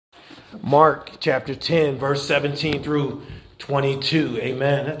Mark chapter 10, verse 17 through 22.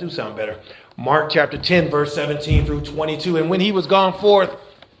 Amen. That do sound better. Mark chapter 10, verse 17 through 22. And when he was gone forth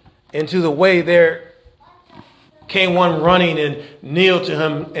into the way, there came one running and kneeled to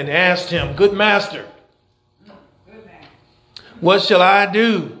him and asked him, Good master, what shall I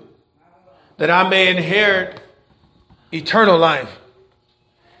do that I may inherit eternal life?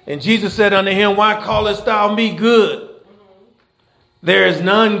 And Jesus said unto him, Why callest thou me good? There is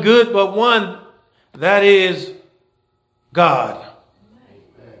none good but one, that is God.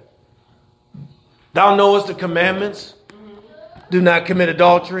 Thou knowest the commandments. Do not commit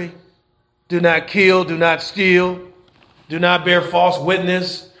adultery. Do not kill. Do not steal. Do not bear false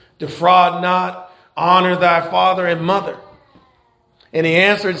witness. Defraud not. Honor thy father and mother. And he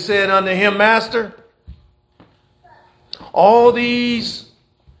answered and said unto him, Master, all these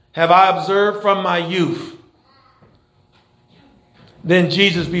have I observed from my youth. Then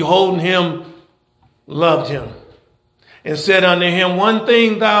Jesus, beholding him, loved him and said unto him, One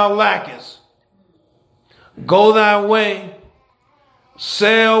thing thou lackest. Go thy way,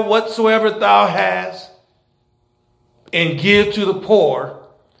 sell whatsoever thou hast, and give to the poor,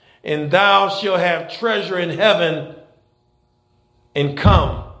 and thou shalt have treasure in heaven, and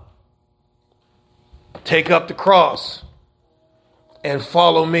come, take up the cross, and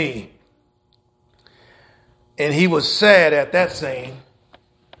follow me. And he was sad at that saying,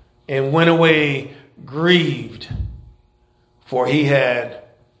 and went away grieved, for he had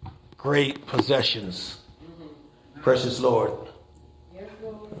great possessions. Precious Lord,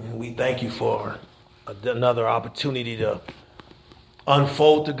 we thank you for another opportunity to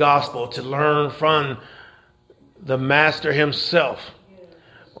unfold the gospel, to learn from the Master himself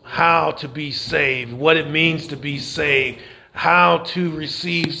how to be saved, what it means to be saved, how to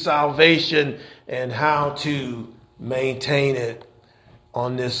receive salvation, and how to maintain it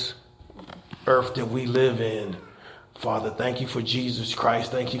on this earth that we live in. Father, thank you for Jesus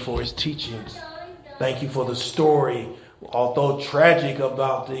Christ. Thank you for his teachings. Thank you for the story, although tragic,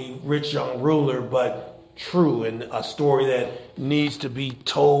 about the rich young ruler, but true, and a story that needs to be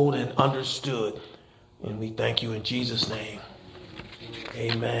told and understood. And we thank you in Jesus' name.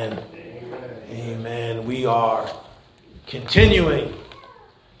 Amen. Amen. We are continuing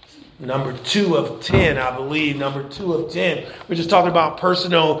number 2 of 10, I believe. Number 2 of 10. We're just talking about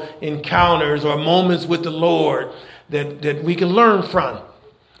personal encounters or moments with the Lord that we can learn from.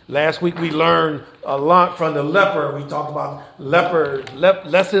 Last week we learned a lot from the leper. We talked about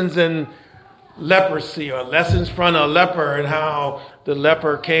lessons in leprosy, or lessons from a leper, and how the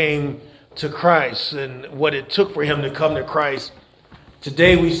leper came to Christ and what it took for him to come to Christ.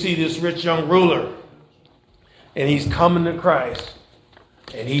 Today we see this rich young ruler, and he's coming to Christ,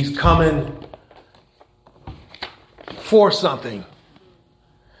 and he's coming for something.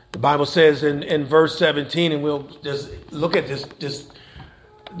 The Bible says in verse 17, and we'll just look at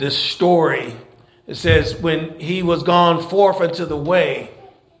this story. It says, when he was gone forth into the way,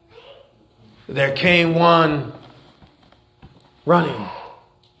 there came one running.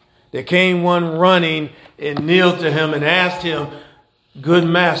 There came one running and kneeled to him and asked him, Good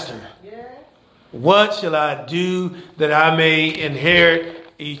master, what shall I do that I may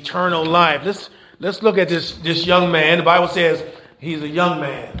inherit eternal life? Let's look at this young man. The Bible says he's a young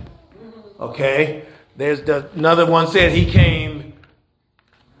man. Okay. There's another one said he came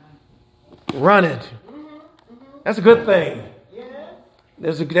running. That's a good thing.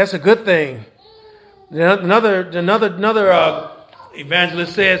 That's a good thing. Another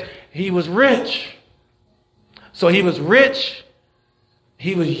evangelist says he was rich. So he was rich.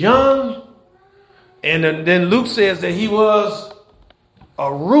 He was young. And then Luke says that he was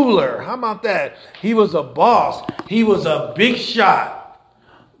a ruler. How about that? He was a boss. He was a big shot.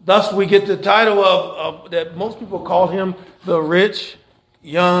 Thus we get the title of that most people call him the rich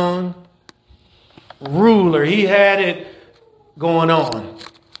young ruler. He had it going on.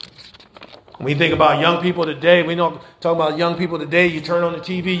 When we think about young people today, we don't talk about young people today. You turn on the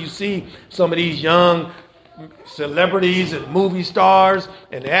TV, you see some of these young celebrities and movie stars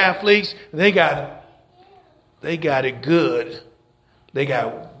and athletes. They got it good. They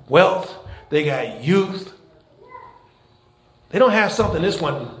got wealth. They got youth. They don't have something this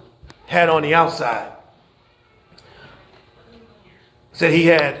one had on the outside. Said he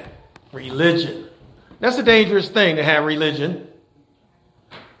had religion. That's a dangerous thing, to have religion.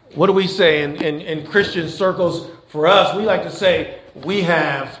 What do we say in Christian circles? For us, we like to say we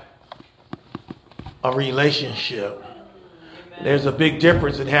have a relationship. There's a big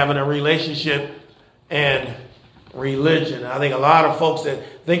difference in having a relationship and religion. I think a lot of folks that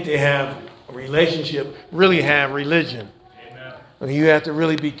think they have a relationship really have religion. I mean, you have to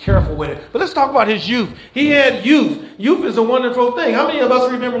really be careful with it. But let's talk about his youth. He had youth. Youth is a wonderful thing. How many of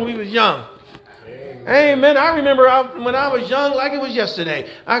us remember when we was young? Amen. I remember when I was young like it was yesterday.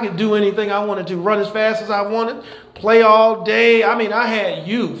 I could do anything I wanted to, run as fast as I wanted, play all day. I mean, I had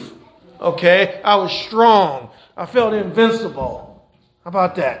youth. Okay? I was strong. I felt invincible. How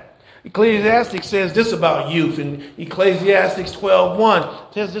about that? Ecclesiastes says this about youth. In Ecclesiastes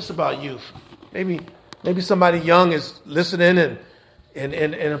 12:1 says this about youth. Maybe somebody young is listening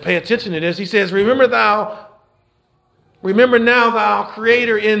and pay attention to this. He says, remember now, thou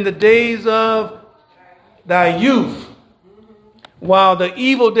Creator, in the days of thy youth, while the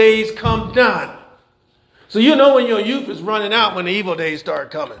evil days come not. So you know when your youth is running out when the evil days start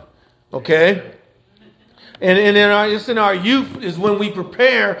coming. Okay? And in our youth is when we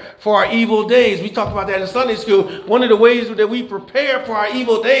prepare for our evil days. We talked about that in Sunday school. One of the ways that we prepare for our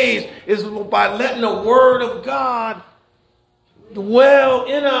evil days is by letting the word of God dwell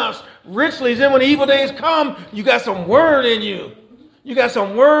in us richly. Then when the evil days come, you got some word in you. You got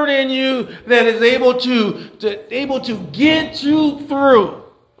some word in you that is able to get you through.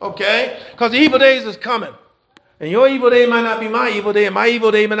 Okay? Because the evil days is coming. And your evil day might not be my evil day, and my evil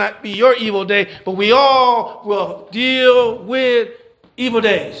day might not be your evil day, but we all will deal with evil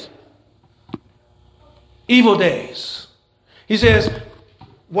days. Evil days. He says,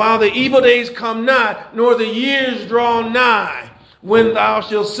 while the evil days come not, nor the years draw nigh, when thou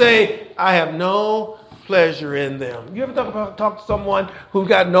shalt say, I have no pleasure in them. You ever talk to someone who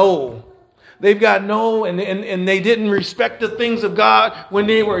got no? They've got no, and they didn't respect the things of God when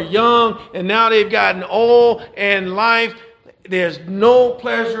they were young, and now they've gotten old, and life, there's no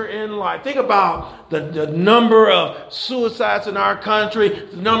pleasure in life. Think about the number of suicides in our country,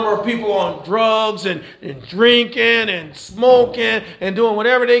 the number of people on drugs and drinking and smoking and doing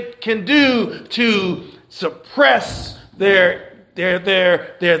whatever they can do to suppress their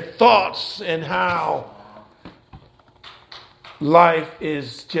thoughts, and how life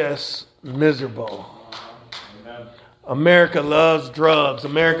is just miserable. Amen. America loves drugs.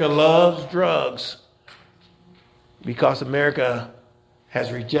 America loves drugs because America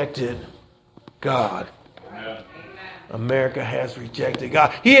has rejected God. Amen. America has rejected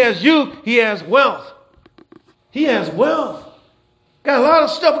God. He has youth. He has wealth. He has wealth. Got a lot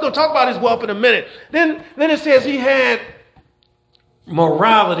of stuff. We're going to talk about his wealth in a minute. Then it says he had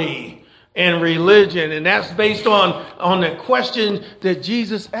morality and religion, and that's based on the question that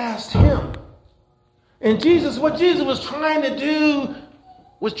Jesus asked him. And what Jesus was trying to do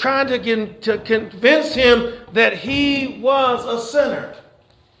was trying to convince him that he was a sinner.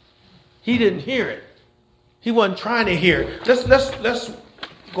 He didn't hear it. He wasn't trying to hear it. Let's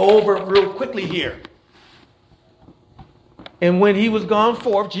go over it real quickly here. And when he was gone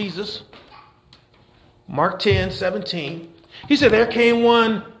forth, Jesus, Mark 10:17, he said, there came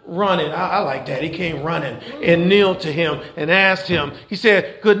one running. I like that. He came running and kneeled to him and asked him. He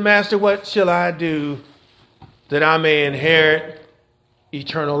said, good master, what shall I do that I may inherit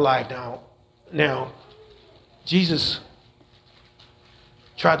eternal life? Now, Jesus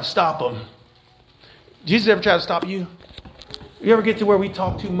tried to stop him. Jesus ever tried to stop you? You ever get to where we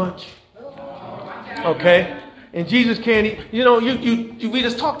talk too much? Okay? And Jesus can't, we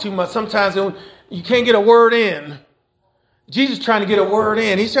just talk too much. Sometimes you can't get a word in. Jesus trying to get a word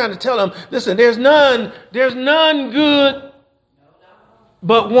in. He's trying to tell them, listen, there's none good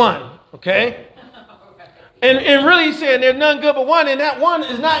but one. Okay? And really he's saying there's none good but one. And that one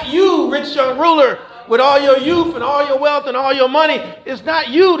is not you, rich young ruler, with all your youth and all your wealth and all your money. It's not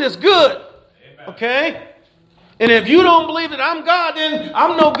you that's good. Okay? And if you don't believe that I'm God, then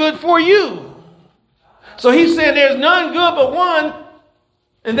I'm no good for you. So he's saying there's none good but one,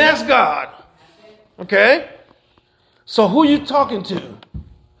 and that's God. Okay? So who you talking to?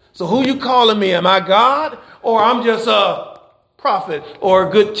 So who you calling me? Am I God, or I'm just a prophet or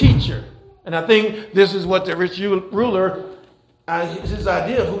a good teacher? And I think this is what the rich ruler, his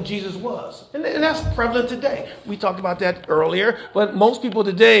idea of who Jesus was. And that's prevalent today. We talked about that earlier. But most people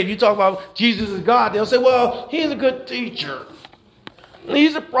today, if you talk about Jesus as God, they'll say, well, he's a good teacher.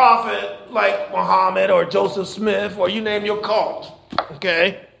 He's a prophet like Muhammad or Joseph Smith, or you name your cult.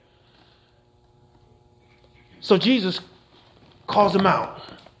 Okay? So Jesus calls him out.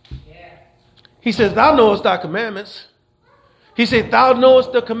 He says, thou knowest thy commandments. He said, thou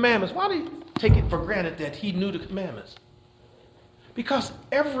knowest the commandments. Why do you take it for granted that he knew the commandments? Because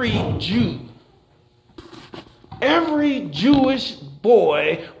every Jew, every Jewish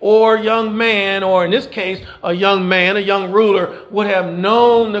boy or young man, or in this case, a young man, a young ruler, would have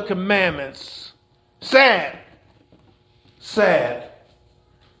known the commandments. Sad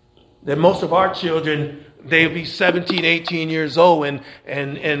that most of our children they'll be 17, 18 years old and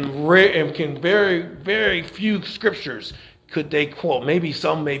can very few scriptures could they quote. Maybe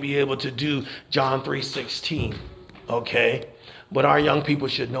some may be able to do John 3:16. Okay. But our young people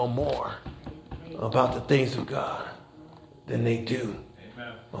should know more about the things of God than they do.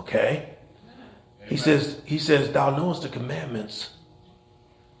 Okay. He says, thou knowest the commandments.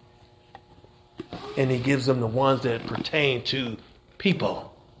 And he gives them the ones that pertain to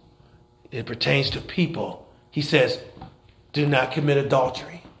people. It pertains to people. He says, do not commit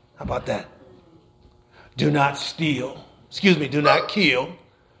adultery. How about that? Do not steal. Do not kill.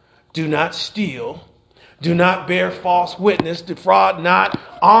 Do not steal. Do not bear false witness. Defraud not.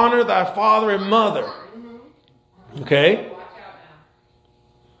 Honor thy father and mother. Okay?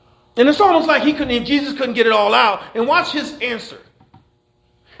 And it's almost like Jesus couldn't get it all out. And watch his answer.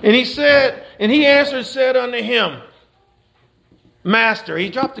 And he answered and said unto him, Master. He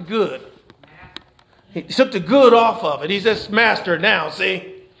dropped the good. He took the good off of it. He says, Master now,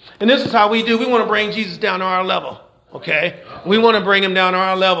 see? And this is how we do. We want to bring Jesus down to our level. Okay? We want to bring him down to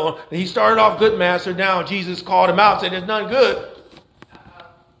our level. He started off good master. Now Jesus called him out and said, there's none good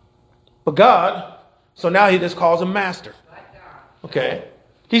but God. So now he just calls him master. Okay?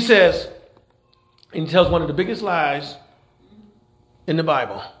 He says, and he tells one of the biggest lies in the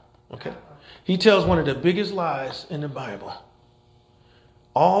Bible. Okay? He tells one of the biggest lies in the Bible.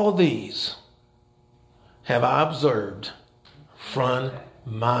 All these have I observed from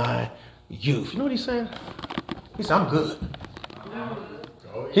my youth. You know what he's saying? He said, I'm good.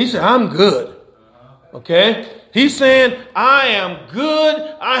 He said, I'm good. Okay? He's saying, I am good.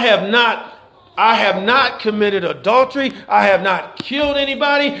 I have not committed adultery. I have not killed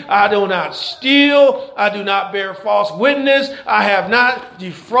anybody. I do not steal. I do not bear false witness. I have not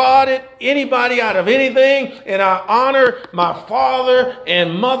defrauded anybody out of anything. And I honor my father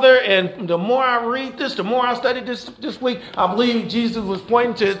and mother. And the more I read this, the more I studied this week, I believe Jesus was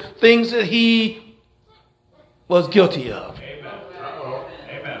pointing to things that he was guilty of. Amen.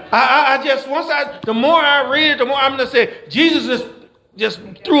 The more I read it, the more I'm going to say, Jesus just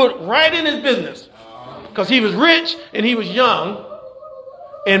threw it right in his business. Because he was rich and he was young.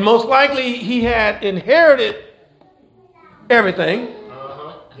 And most likely he had inherited everything.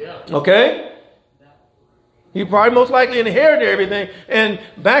 Okay? He probably most likely inherited everything. And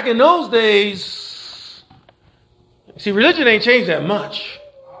back in those days, see, religion ain't changed that much.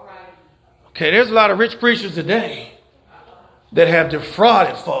 Okay, there's a lot of rich preachers today that have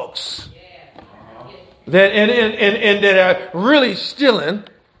defrauded folks. That and that are really stealing.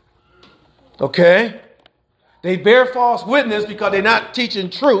 Okay? They bear false witness because they're not teaching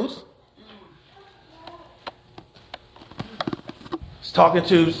truth. I was talking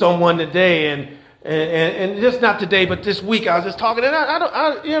to someone today and just not today, but this week I was just talking,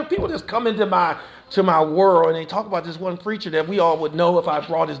 and people just come into my world and they talk about this one preacher that we all would know if I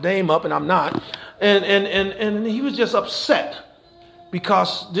brought his name up, and I'm not. And he was just upset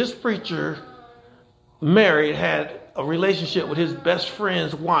because this preacher had a relationship with his best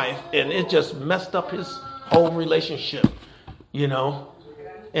friend's wife, and it just messed up his whole relationship, you know.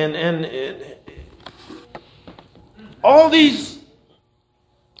 And all these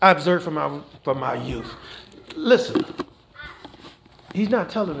I observed from my youth. Listen, he's not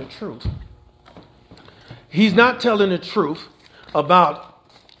telling the truth. He's not telling the truth about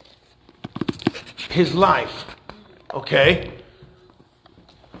his life, okay?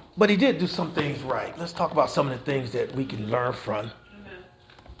 But he did do some things right. Let's talk about some of the things that we can learn from.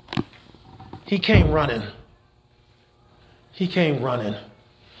 He came running.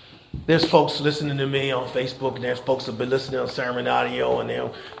 There's folks listening to me on Facebook, and there's folks that have been listening on Sermon Audio, and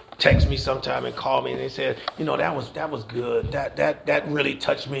they'll text me sometime and call me, and they said, that was good. That really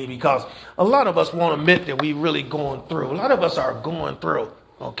touched me, because a lot of us won't admit that we really going through. A lot of us are going through,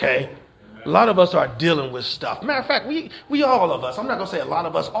 okay? A lot of us are dealing with stuff. Matter of fact, we all of us, I'm not going to say a lot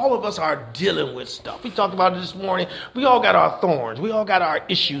of us, all of us are dealing with stuff. We talked about it this morning. We all got our thorns. We all got our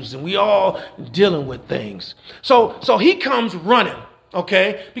issues, and we all dealing with things. So he comes running,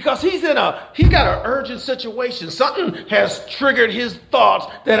 okay? Because he's got an urgent situation. Something has triggered his thoughts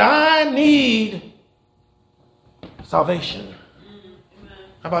that I need salvation.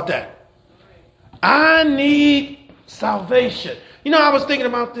 How about that? I need salvation. I was thinking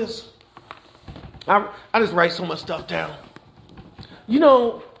about this. I just write so much stuff down.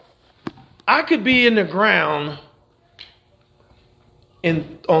 I could be in the ground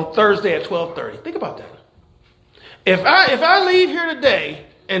on Thursday at 12:30. Think about that. If I leave here today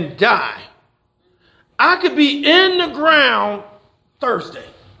and die, I could be in the ground Thursday.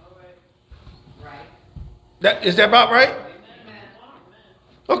 Is that about right?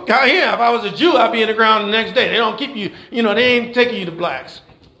 Okay, yeah, if I was a Jew, I'd be in the ground the next day. They don't keep you, they ain't taking you to blacks.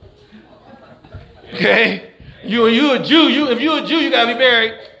 Okay? You a Jew, if you're a Jew, you got to be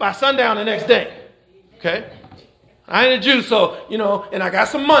buried by sundown the next day. Okay? I ain't a Jew, so, and I got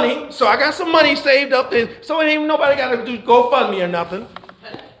some money. So I got some money saved up, so it ain't nobody got to do GoFundMe or nothing.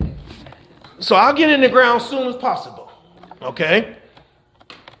 So I'll get in the ground as soon as possible. Okay?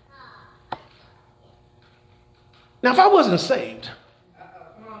 Now, if I wasn't saved,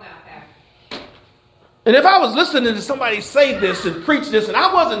 and if I was listening to somebody say this and preach this and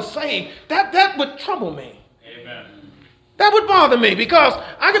I wasn't saved, that would trouble me. Amen. That would bother me because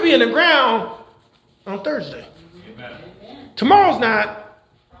I could be in the ground on Thursday. Amen. Tomorrow's not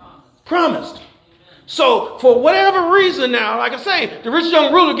promised. So for whatever reason now, like I say, the rich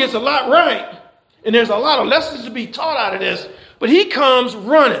young ruler gets a lot right. And there's a lot of lessons to be taught out of this. But he comes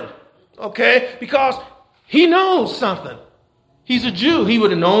running, okay, because he knows something. He's a Jew. He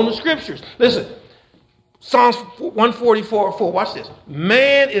would have known the scriptures. Listen. Psalms 144:4. Watch this.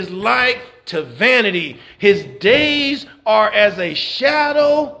 Man is like to vanity. His days are as a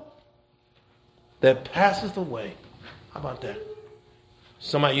shadow that passeth away. How about that?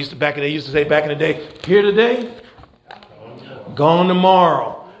 Somebody used to say back in the day, here today, gone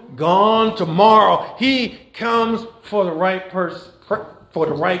tomorrow. Gone tomorrow. He comes for the right purpose.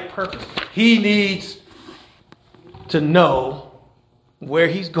 He needs to know where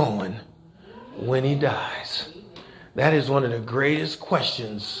he's going when he dies. That is one of the greatest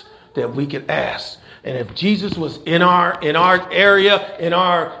questions that we could ask. And if Jesus was in our area, in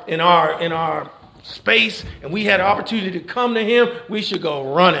our space, and we had an opportunity to come to him, we should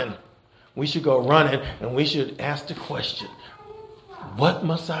go running. We should go running, and we should ask the question, what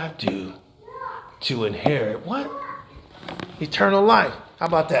must I do to inherit what? Eternal life. How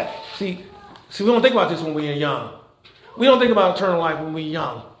about that? See, we don't think about this when we're young. We don't think about eternal life when we're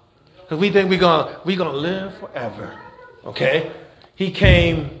young. Because we think we're gonna live forever. Okay? He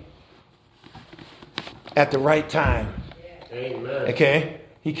came at the right time. Amen. Okay?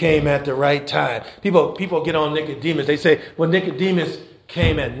 He came at the right time. People get on Nicodemus. They say, well, Nicodemus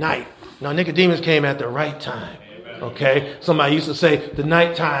came at night. No, Nicodemus came at the right time. Amen. Okay? Somebody used to say the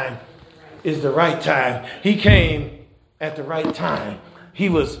night time is the right time. He came at the right time. He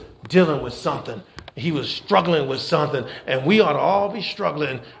was dealing with something. He was struggling with something, and we ought to all be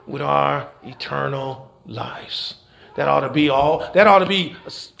struggling with our eternal lives. That ought to be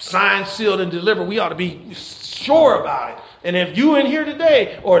signed, sealed, and delivered. We ought to be sure about it. And if you in here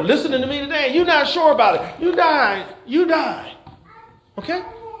today or listening to me today, you're not sure about it, you die. Okay?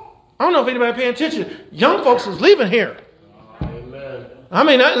 I don't know if anybody paying attention. Young folks is leaving here. Amen. I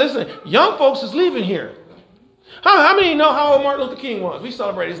mean, listen, young folks is leaving here. How many know how old Martin Luther King was? We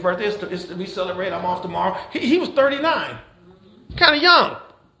celebrate his birthday. We celebrate. I'm off tomorrow. He was 39. Kind of young.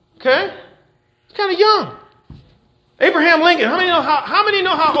 Okay? Kind of young. Abraham Lincoln. How many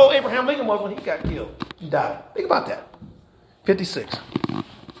know how old Abraham Lincoln was when he got killed? He died. Think about that. 56.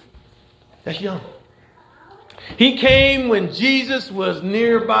 That's young. He came when Jesus was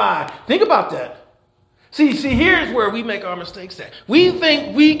nearby. Think about that. See, here's where we make our mistakes at. We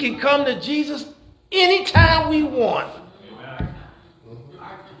think we can come to Jesus anytime we want.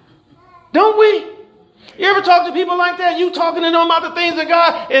 Don't we? You ever talk to people like that? You talking to them about the things of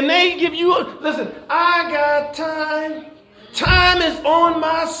God, and they give you, listen, I got time. Time is on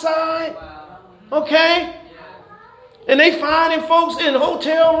my side. Okay? And they finding folks in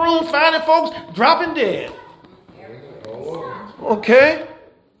hotel rooms, finding folks dropping dead. Okay?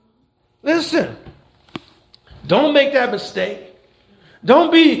 Listen. Don't make that mistake.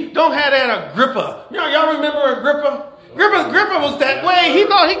 Don't have that Agrippa. Y'all remember Agrippa? Agrippa was that way. He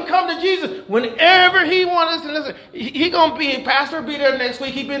thought he could come to Jesus whenever he wanted. Listen, he gonna be a pastor, be there next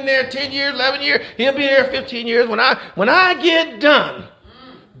week. He been there 10 years, 11 years. He'll be there 15 years. When I get done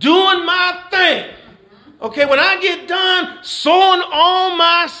doing my thing, okay, when I get done sowing all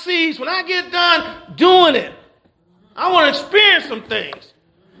my seeds, when I get done doing it, I want to experience some things.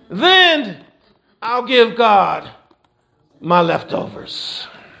 Then I'll give God my leftovers.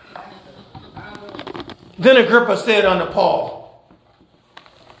 Then Agrippa said unto Paul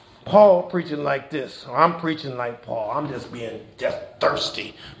preaching like this. I'm preaching like Paul. I'm just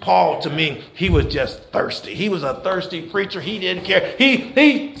thirsty. Paul, to me, he was just thirsty. He was a thirsty preacher. He didn't care.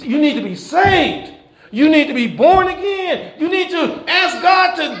 You need to be saved. You need to be born again. You need to ask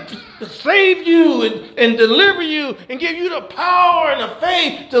God to save you and deliver you and give you the power and the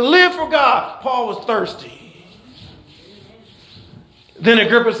faith to live for God. Paul was thirsty. Then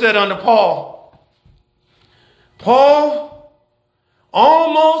Agrippa said unto Paul,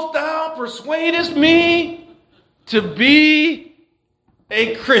 almost thou persuadest me to be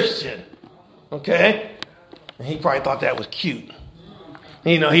a Christian. Okay? And he probably thought that was cute.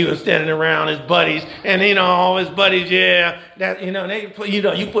 You know, he was standing around his buddies, and you know, all his buddies, yeah, that you know,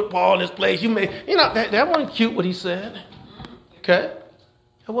 you put Paul in his place. That wasn't cute what he said. Okay,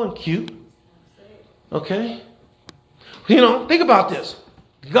 that wasn't cute. Okay, you know, think about this.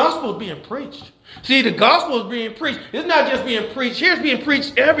 The gospel is being preached. See, the gospel is being preached. It's not just being preached here; it's being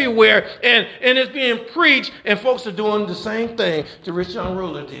preached everywhere, and it's being preached, and folks are doing the same thing the rich young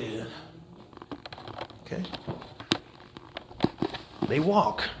ruler did. Okay. They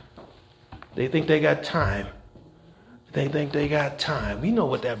walk. They think they got time. They think they got time. We know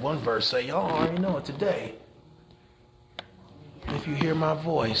what that one verse say. Y'all already know it today. If you hear my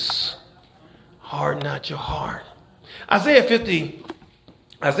voice, harden not your heart. Isaiah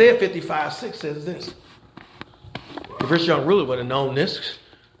 55:6 says this. The rich young ruler would have known this.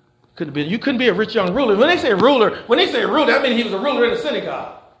 Could have been. You couldn't be a rich young ruler. When they say ruler, that means he was a ruler in a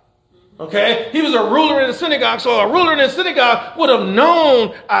synagogue. Okay, he was a ruler in the synagogue, so a ruler in the synagogue would have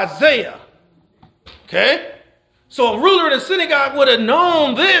known Isaiah. Okay, so a ruler in the synagogue would have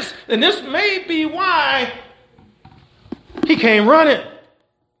known this, and this may be why he came running.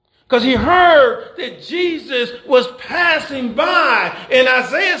 Because he heard that Jesus was passing by. And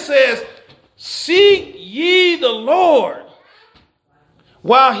Isaiah says, seek ye the Lord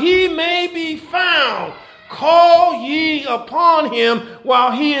while he may be found. Call ye upon him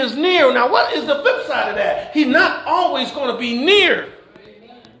while he is near. Now, what is the flip side of that? He's not always going to be near.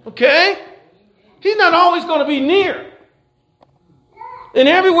 Okay? He's not always going to be near. And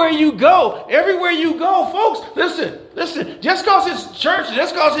everywhere you go, folks, listen, just because it's church,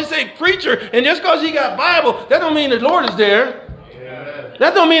 just because it's a preacher, and just because he got Bible, that don't mean the Lord is there. Amen.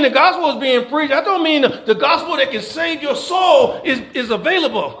 That don't mean the gospel is being preached. That don't mean the gospel that can save your soul is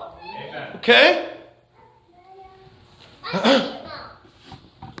available. Amen. Okay?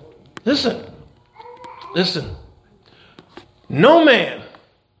 Listen. No man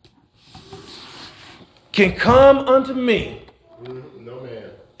can come unto me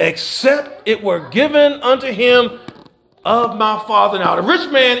except it were given unto him of my Father. Now, the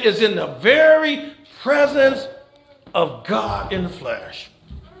rich man is in the very presence of God in the flesh.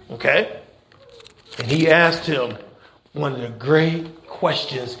 Okay? And he asked him one of the great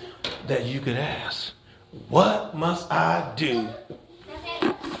questions that you could ask. What must I do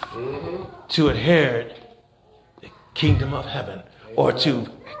to inherit the kingdom of heaven, or to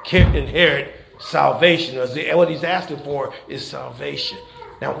inherit salvation? What he's asking for is salvation.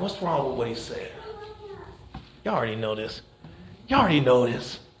 Now, what's wrong with what he said? Y'all already know this.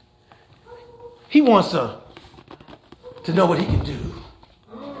 He wants to know what he can do.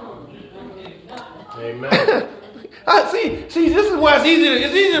 Amen. See, this is why it's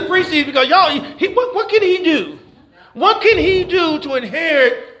easy to preach these, because y'all, what can he do? What can he do to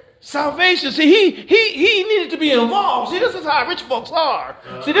inherit salvation? See, he needed to be involved. See, this is how rich folks are.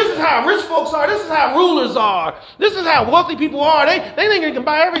 See, this is how rich folks are. This is how rulers are. This is how wealthy people are. They think they can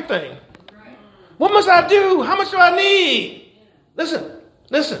buy everything. What must I do? How much do I need? Listen.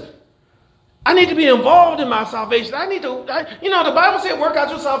 I need to be involved in my salvation. The Bible said work out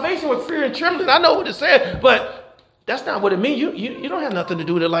your salvation with fear and trembling. I know what it said, but that's not what it means. You don't have nothing to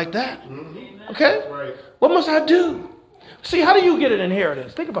do with it like that. Okay? Right. What must I do? See, how do you get an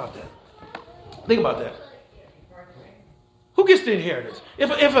inheritance? Think about that. Who gets the inheritance?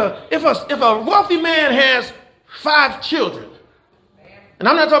 If a wealthy man has 5 children, and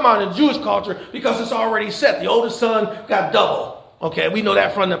I'm not talking about in the Jewish culture because it's already set. The oldest son got double. Okay, we know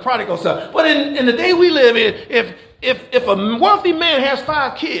that from the prodigal son. But in the day we live in, if a wealthy man has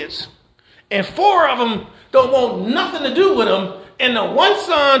 5 kids, and 4 of them don't want nothing to do with him, and the one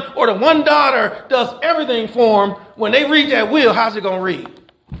son or the one daughter does everything for him, when they read that will, how's it going to read?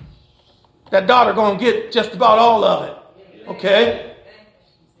 That daughter going to get just about all of it. Okay?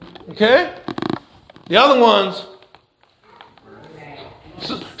 The other ones.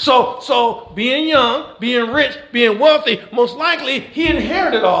 So being young, being rich, being wealthy, most likely he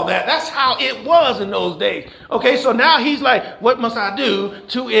inherited all that. That's how it was in those days. Okay, so now he's like, what must I do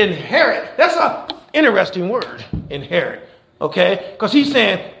to inherit? That's an interesting word, inherit. Okay, because he's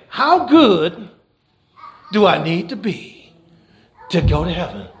saying, how good do I need to be to go to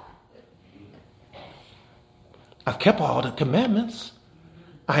heaven? I've kept all the commandments.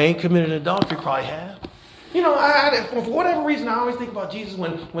 I ain't committed adultery, probably have. For whatever reason, I always think about Jesus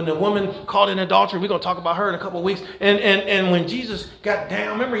when the woman caught in adultery. We're going to talk about her in a couple of weeks. And when Jesus got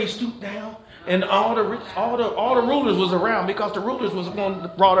down, remember he stooped down, and all the rulers was around, because the rulers was going to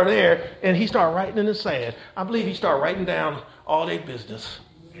brought her there, and he started writing in the sand. I believe he started writing down all their business,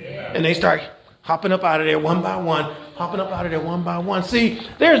 and they start hopping up out of there one by one. hopping up out of there one by one. See,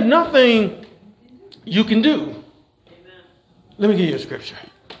 there's nothing you can do. Let me give you a scripture.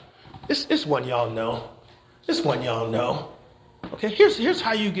 It's one y'all know. It's one y'all know. Okay, here's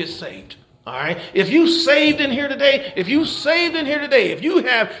how you get saved. All right. If you saved in here today, if you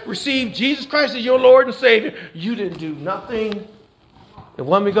have received Jesus Christ as your Lord and Savior, you didn't do nothing. It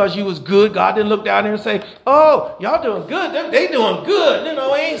wasn't because you was good. God didn't look down there and say, oh, y'all doing good. They doing good. You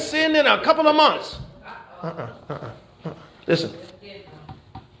know, ain't sinned in a couple of months. Listen.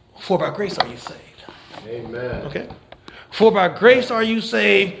 For by grace are you saved. Amen. Okay. For by grace are you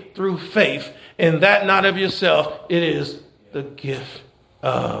saved through faith, and that not of yourself. It is the gift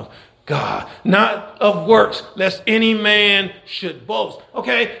of God, not of works, lest any man should boast.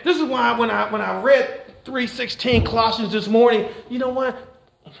 Okay, this is why when I read 3:16 Colossians this morning, you know what?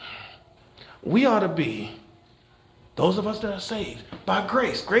 We ought to be those of us that are saved by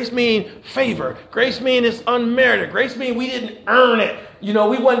grace. Grace means favor. Grace means it's unmerited. Grace means we didn't earn it. You know,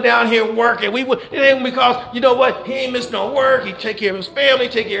 we wasn't down here working. It ain't because, you know what? He ain't missed no work. He take care of his family,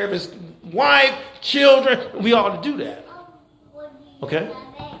 take care of his wife, children. We ought to do that. Okay?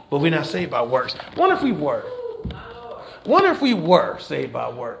 But we're not saved by works. Wonder if we were. Wonder if we were saved by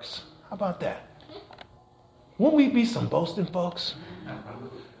works. How about that? Won't we be some boasting folks?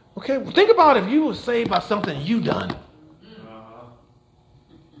 Okay, well, think about if you were saved by something you done.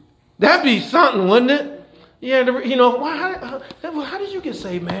 That'd be something, wouldn't it? Yeah, you know, how did you get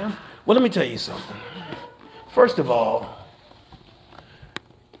saved, man? Well, let me tell you something. First of all,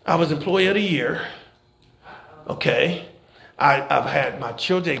 I was employee of the year. Okay. I've had my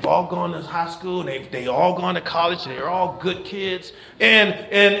children, they've all gone to high school, they all gone to college, they're all good kids.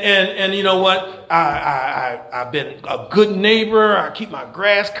 And you know what? I've been a good neighbor, I keep my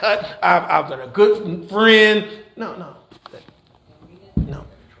grass cut, I've been a good friend. No.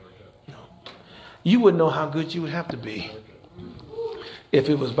 You wouldn't know how good you would have to be if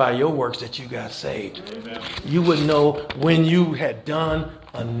it was by your works that you got saved. Amen. You wouldn't know when you had done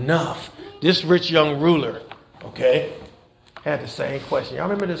enough. This rich young ruler, okay, had the same question. Y'all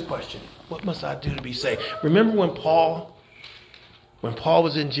remember this question? What must I do to be saved? Remember when Paul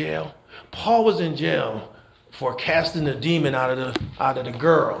was in jail? Paul was in jail for casting the demon out of the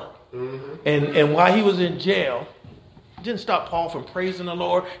girl. Mm-hmm. And while he was in jail, it didn't stop Paul from praising the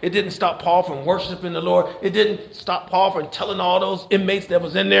Lord. It didn't stop Paul from worshiping the Lord. It didn't stop Paul from telling all those inmates that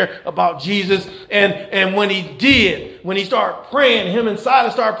was in there about Jesus. And when he started praying, him and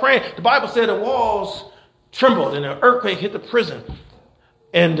Silas started praying, the Bible said the walls trembled and an earthquake hit the prison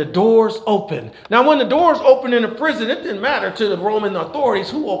and the doors opened. Now, when the doors opened in the prison, it didn't matter to the Roman authorities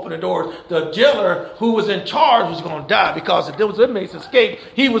who opened the doors. The jailer who was in charge was going to die because if those inmates escaped,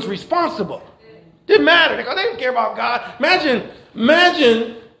 he was responsible. Didn't matter because they didn't care about God.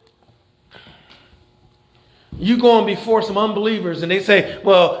 Imagine you going before some unbelievers and they say,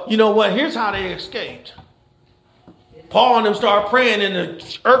 well, you know what? Here's how they escaped. Paul and them started praying and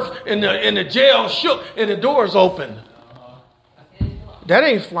the earth in the jail shook and the doors opened. That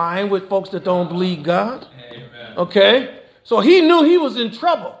ain't flying with folks that don't believe God. Okay? So he knew he was in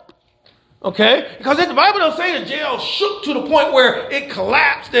trouble. Okay? Because the Bible don't say the jail shook to the point where it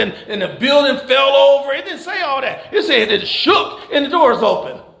collapsed and the building fell over. It didn't say all that. It said it shook and the doors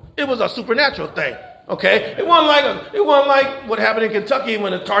opened. It was a supernatural thing. Okay? It wasn't like what happened in Kentucky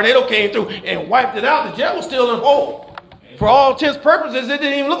when a tornado came through and wiped it out. The jail was still in hold. For all intents and purposes, it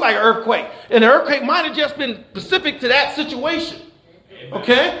didn't even look like an earthquake. And the earthquake might have just been specific to that situation.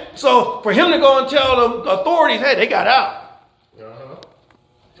 Okay? So for him to go and tell the authorities, hey, they got out.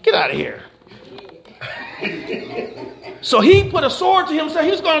 Get out of here. So he put a sword to himself.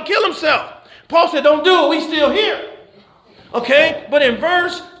 He was going to kill himself. Paul said, don't do it. We still here. Okay? But in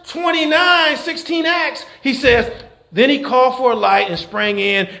verse 29, 16 Acts, he says, then he called for a light and sprang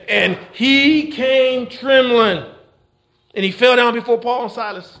in, and he came trembling. And he fell down before Paul and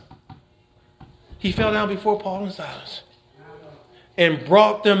Silas. He fell down before Paul and Silas and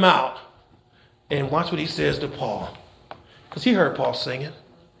brought them out. And watch what he says to Paul. Because he heard Paul singing.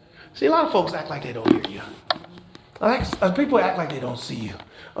 See, a lot of folks act like they don't hear you. People act like they don't see you.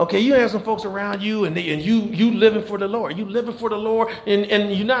 Okay, you have some folks around you and you living for the Lord. You living for the Lord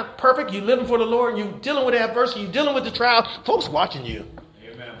and you're not perfect. You living for the Lord. You dealing with adversity. You dealing with the trial. Folks watching you.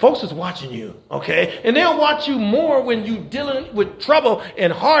 Folks is watching you, okay? And they'll watch you more when you dealing with trouble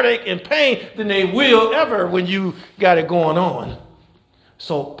and heartache and pain than they will ever when you got it going on.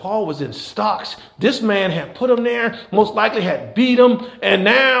 So Paul was in stocks. This man had put him there, most likely had beat him. And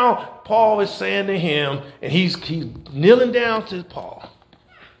now Paul is saying to him, and he's kneeling down to Paul.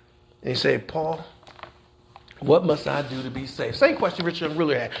 And he said, Paul, what must I do to be saved? Same question Richard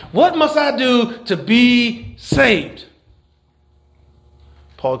really had. What must I do to be saved?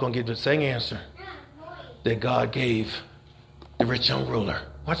 Paul's going to give the same answer that God gave the rich young ruler.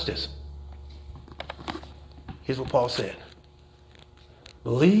 Watch this. Here's what Paul said.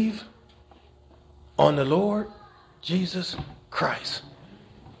 Believe on the Lord Jesus Christ,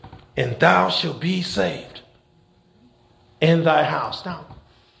 and thou shalt be saved in thy house. Now,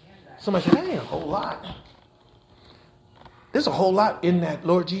 somebody said, that ain't a whole lot. There's a whole lot in that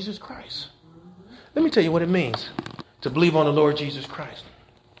Lord Jesus Christ. Let me tell you what it means to believe on the Lord Jesus Christ.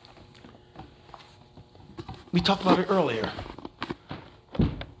 We talked about it earlier.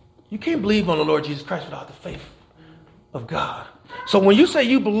 You can't believe on the Lord Jesus Christ without the faith of God. So when you say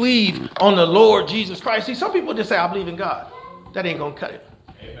you believe on the Lord Jesus Christ, see, some people just say, I believe in God. That ain't going to cut it.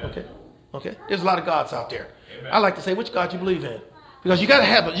 Amen. Okay. There's a lot of gods out there. Amen. I like to say, which God you believe in? Because you got to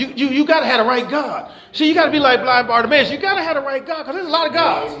have you got to have the right God. See, you got to be like blind Bartimaeus. You got to have the right God, because there's a lot of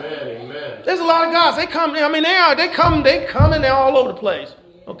gods. Amen. There's a lot of gods. They come. I mean, they come and they're all over the place.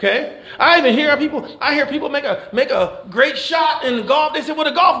 Okay. I hear people make a great shot in golf. They say, well,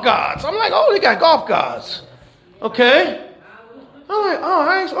 the golf gods. I'm like, oh, they got golf gods. Okay. I'm like,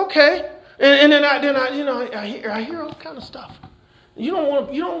 oh, okay. And then I hear all kind of stuff. You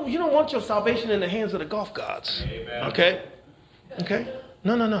don't want your salvation in the hands of the golf gods. Amen. Okay?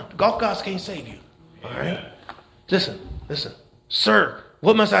 No. Golf gods can't save you. All right? Listen. Sir,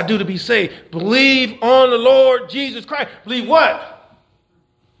 what must I do to be saved? Believe on the Lord Jesus Christ. Believe what?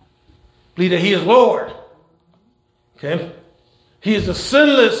 Believe that he is Lord. Okay? He is the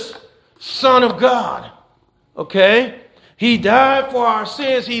sinless Son of God. Okay? He died for our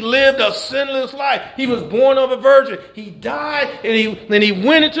sins. He lived a sinless life. He was born of a virgin. He died and he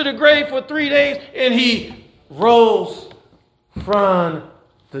went into the grave for 3 days and he rose from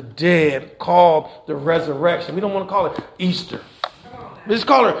the dead, called the resurrection. We don't want to call it Easter. Let's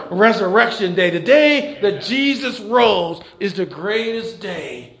call it Resurrection Day. The day that Jesus rose is the greatest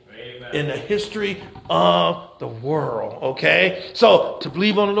day in the history of the world. Okay? So to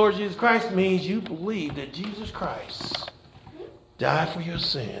believe on the Lord Jesus Christ means you believe that Jesus Christ died for your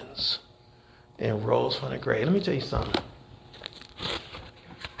sins and rose from the grave. Let me tell you something.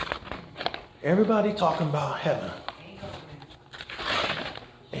 Everybody talking about heaven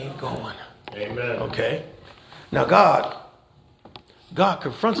ain't going. Amen. Okay? Now God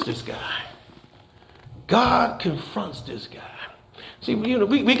confronts this guy. God confronts this guy. See,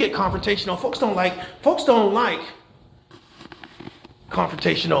 we get confrontational. Folks don't like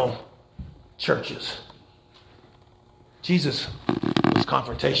confrontational churches. Jesus was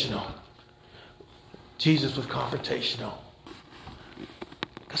confrontational. Jesus was confrontational.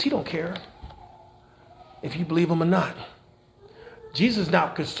 Because he don't care if you believe him or not. Jesus is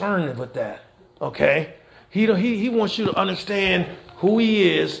not concerned with that. Okay? He wants you to understand who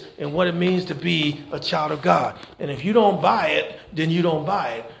he is and what it means to be a child of God. And if you don't buy it, then you don't buy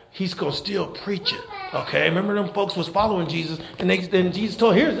it. He's going to still preach it. Okay? Remember them folks was following Jesus, and then Jesus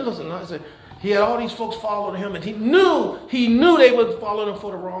told, listen, I said, he had all these folks following him, and he knew they were following him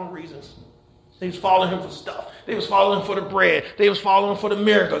for the wrong reasons. They was following him for stuff. They was following him for the bread. They was following him for the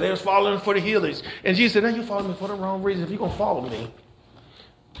miracle. They was following him for the healings. And Jesus said, now you following me for the wrong reasons. If you're going to follow me,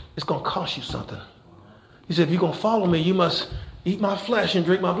 it's going to cost you something. He said, if you're going to follow me, you must eat my flesh and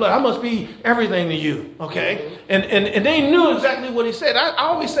drink my blood. I must be everything to you, okay? And they knew exactly what he said. I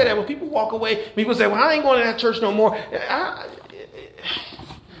always say that when people walk away, people say, well, I ain't going to that church no more. I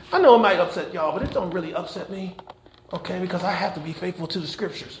know it might upset y'all, but it don't really upset me, okay? Because I have to be faithful to the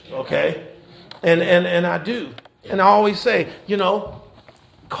scriptures, okay? And I do. And I always say,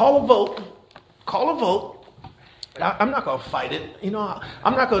 call a vote. I'm not going to fight it.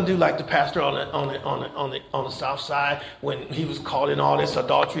 I'm not going to do like the pastor on the south side when he was caught in all this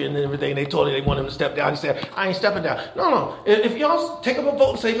adultery and everything. They told him they wanted him to step down. He said, I ain't stepping down. No. If y'all take up a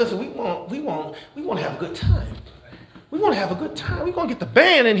vote and say, listen, we want to have a good time. We want to have a good time. We're going to get the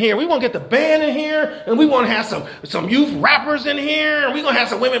band in here. We want to get the band in here. And we want to have some youth rappers in here. And we're going to have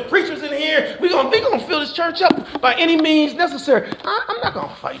some women preachers in here. We're going to fill this church up by any means necessary. I'm not going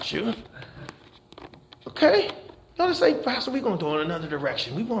to fight you. Okay? Y'all just say, Pastor, we're going to go in another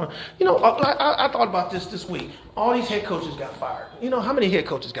direction. We want to, I thought about this week. All these head coaches got fired. How many head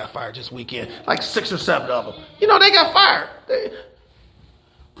coaches got fired this weekend? Like 6 or 7 of them. They got fired.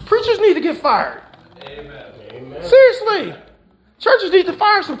 Preachers need to get fired. Amen. Seriously, churches need to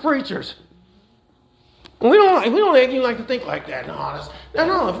fire some preachers. We don't even like to think like that.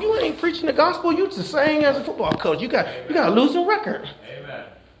 No. If you ain't preaching the gospel, you just saying as a football coach, you got a losing record.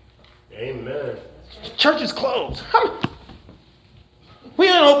 Amen. Church is closed. We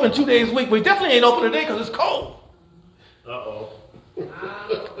ain't open 2 days a week. We definitely ain't open today because it's cold. Uh-oh. You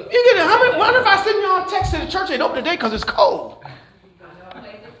get it? What if I send y'all a text to the church ain't open today because it's cold?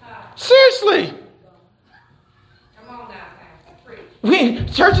 Seriously. Come on now,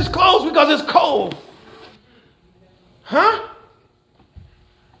 Pastor. Church is closed because it's cold. Huh?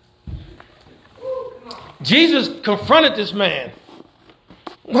 Jesus confronted this man.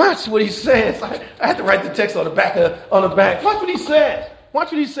 Watch what he says. I had to write the text on the back. Watch what he says.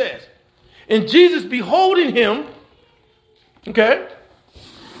 Watch what he says. And Jesus, beholding him, okay,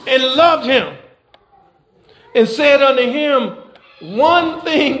 and loved him, and said unto him, one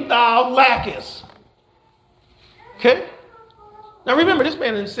thing thou lackest. Okay? Now remember, this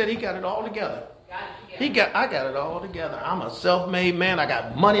man said he got it all together. I got it all together. I'm a self-made man. I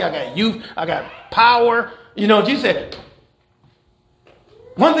got money. I got youth. I got power. You know, Jesus said,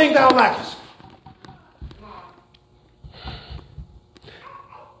 one thing thou lackest.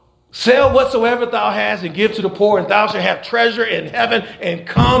 Sell whatsoever thou hast and give to the poor, and thou shalt have treasure in heaven, and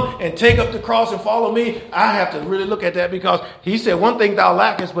come and take up the cross and follow me. I have to really look at that because he said one thing thou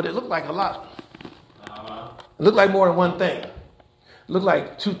lackest, but it looked like a lot. It looked like more than one thing. Look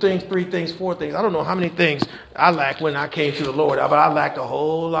like 2 things, 3 things, 4 things. I don't know how many things I lacked when I came to the Lord, but I lacked a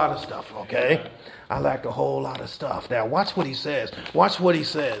whole lot of stuff, okay? I lacked a whole lot of stuff. Now, watch what he says. Watch what he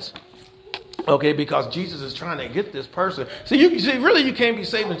says. Okay, because Jesus is trying to get this person. See, really, you can't be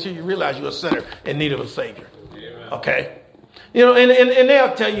saved until you realize you're a sinner in need of a Savior. Okay? You know, and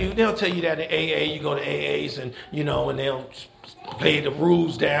they'll tell you that in AA, you go to AAs and, you know, and they'll lay the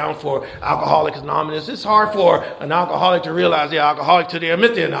rules down for Alcoholics Anonymous. It's hard for an alcoholic to realize they're alcoholic till they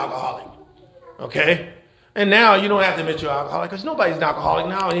admit they're an alcoholic. Okay? And now you don't have to admit you're an alcoholic because nobody's an alcoholic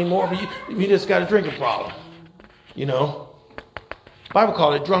now anymore, but you just got a drinking problem. You know? The Bible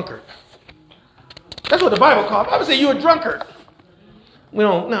called it drunkard. That's what the Bible called it. The Bible said you're a drunkard. We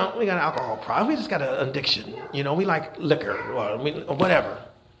got an alcohol problem. We just got an addiction. You know, we like liquor or whatever.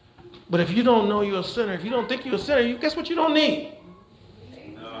 But if you don't know you're a sinner, if you don't think you're a sinner, guess what you don't need?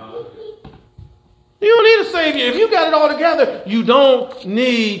 You don't need a Savior. If you got it all together, you don't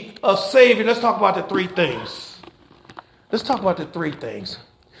need a Savior. Let's talk about the 3 things. Let's talk about the 3 things.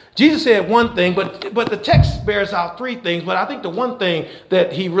 Jesus said one thing, but the text bears out 3 things. But I think the one thing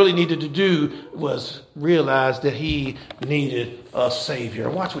that he really needed to do was realize that he needed a Savior.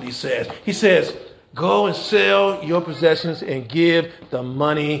 Watch what he says. He says, go and sell your possessions and give the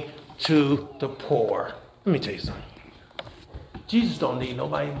money to the poor. Let me tell you something. Jesus don't need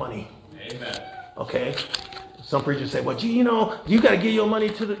nobody's money. Amen. Okay? Some preachers say, well, you know, you got to give your money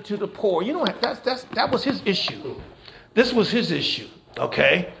to the poor. You know, that was his issue. This was his issue.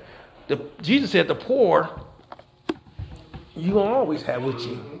 Okay? Jesus said the poor you gonna always have with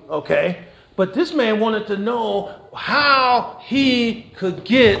you. Okay? But this man wanted to know how he could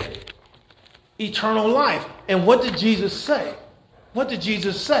get eternal life. And what did Jesus say? What did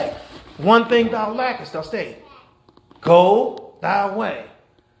Jesus say? One thing thou lackest, thou stay. Go thy way.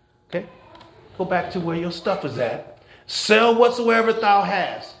 Okay? Go back to where your stuff is at. Sell whatsoever thou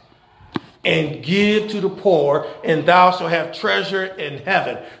hast and give to the poor, and thou shalt have treasure in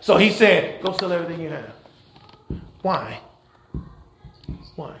heaven. So he said, go sell everything you have. Why?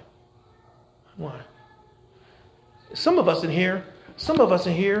 Why? Why? Some of us in here,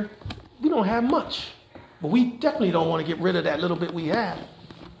 we don't have much. But we definitely don't want to get rid of that little bit we have.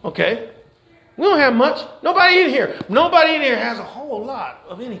 Okay? We don't have much. Nobody in here has a whole lot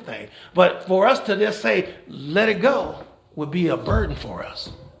of anything. But for us to just say, let it go, would be a burden for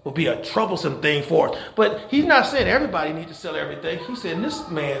us. Would be a troublesome thing for us. But he's not saying everybody needs to sell everything. He's saying this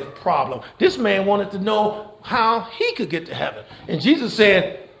man's problem. This man wanted to know how he could get to heaven. And Jesus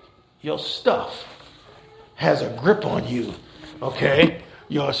said, your stuff has a grip on you. Okay?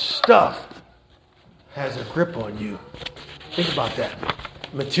 Your stuff has a grip on you. Think about that.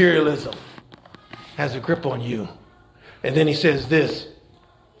 Materialism has a grip on you. And then he says this.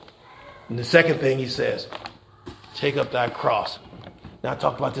 And the second thing he says, take up thy cross. Now I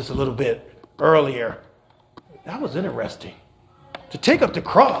talked about this a little bit earlier. That was interesting. To take up the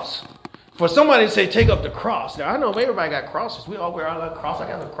cross. For somebody to say take up the cross. Now I know everybody got crosses. We all wear our cross. I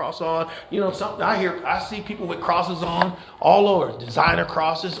got a cross on. You know, something I see people with crosses on all over. Designer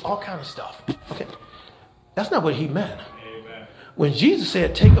crosses, all kind of stuff. Okay. That's not what he meant. Amen. When Jesus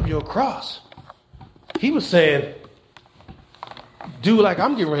said, take up your cross, he was saying, do like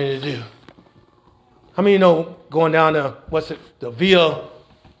I'm getting ready to do. How many know going down to, the Via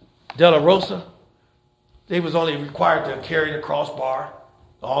Dolorosa? They was only required to carry the crossbar.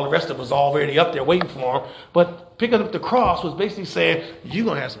 All the rest of us was already up there waiting for them. But picking up the cross was basically saying, you're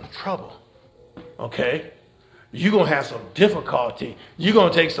going to have some trouble. Okay? You're going to have some difficulty. You're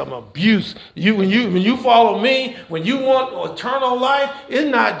going to take some abuse. When you follow me, when you want eternal life,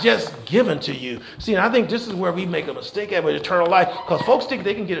 it's not just given to you. See, I think this is where we make a mistake with eternal life, because folks think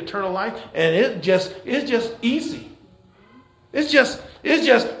they can get eternal life, and it's just easy. It's just,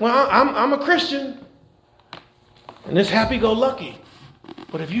 well, I'm a Christian, and it's happy-go-lucky.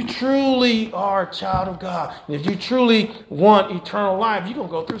 But if you truly are a child of God, and if you truly want eternal life, you're going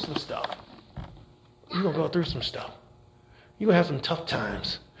to go through some stuff. You're going to go through some stuff. You're going to have some tough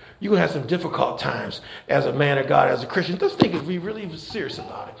times. You're going to have some difficult times as a man of God, as a Christian. Let's think if we really was serious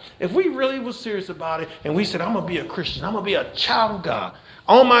about it. If we really was serious about it and we said, I'm going to be a Christian. I'm going to be a child of God.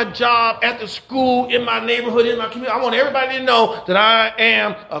 On my job, at the school, in my neighborhood, in my community. I want everybody to know that I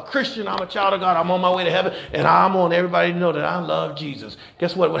am a Christian. I'm a child of God. I'm on my way to heaven. And I want everybody to know that I love Jesus.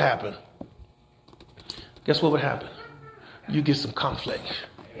 Guess what would happen? Guess what would happen? You get some conflict.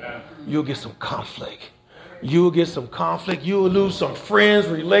 You'll get some conflict. You'll get some conflict. You will lose some friends,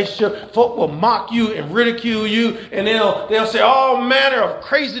 relationship. Folk will mock you and ridicule you, and they'll say all manner of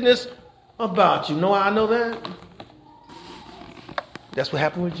craziness about you. Know how I know that? That's what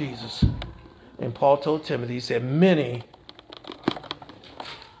happened with Jesus. And Paul told Timothy, he said, many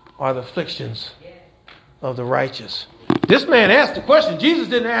are the afflictions of the righteous. This man asked the question. Jesus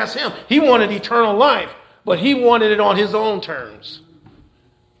didn't ask him. He wanted eternal life, but he wanted it on his own terms.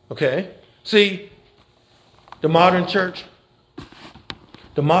 Okay? See, the modern church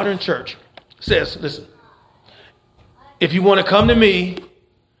says, listen, if you want to come to me,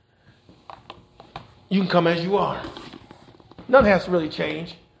 you can come as you are. Nothing has to really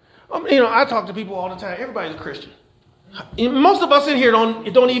change. I talk to people all the time. Everybody's a Christian. Most of us in here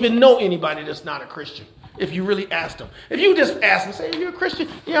don't even know anybody that's not a Christian. If you really ask them. If you just ask them, say, are you a Christian?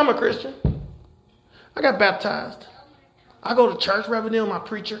 Yeah, I'm a Christian. I got baptized. I go to church, Reverend Neil, my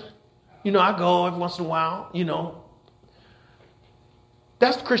preacher. I go every once in a while,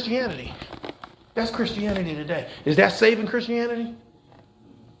 That's Christianity. That's Christianity today. Is that saving Christianity?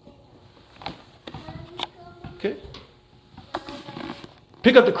 Okay.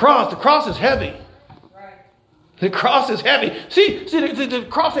 Pick up the cross. The cross is heavy. Right. The cross is heavy. See, the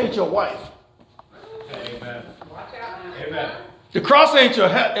cross ain't your wife. Amen. Watch out now. Amen. The cross ain't your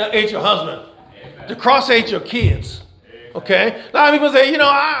husband. Amen. The cross ain't your kids. Okay? A lot of people say,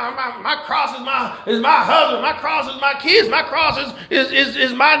 my cross is my husband. My cross is my kids. My cross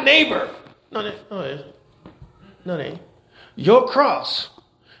is my neighbor. No, it ain't. Your cross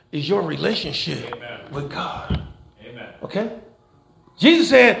is your relationship with God. Amen. Okay? Jesus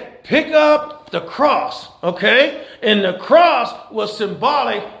said, pick up the cross. Okay? And the cross was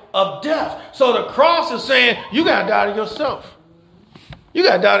symbolic of death. So the cross is saying, you got to die to yourself. You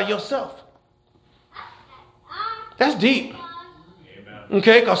got to die to yourself. That's deep. Amen.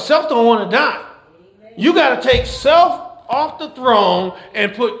 Okay? Because self don't want to die. You got to take self off the throne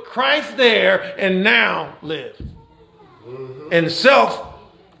and put Christ there and now live. Mm-hmm. And self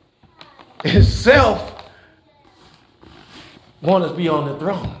want to be on the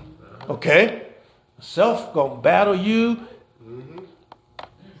throne. Okay? Self going to battle you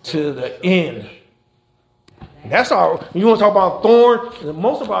to the end. And that's our, you want to talk about thorns?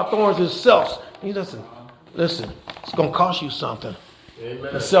 Most of our thorns is self. Listen, it's going to cost you something.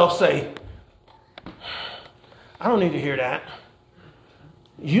 Amen. The self say, I don't need to hear that.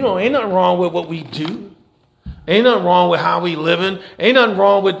 Ain't nothing wrong with what we do. Ain't nothing wrong with how we living. Ain't nothing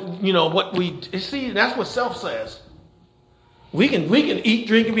wrong with, what we, see, that's what self says. We can eat,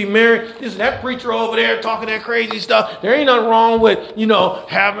 drink, and be merry. This that preacher over there talking that crazy stuff. There ain't nothing wrong with,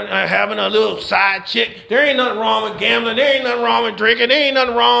 having a little side chick. There ain't nothing wrong with gambling. There ain't nothing wrong with drinking. There ain't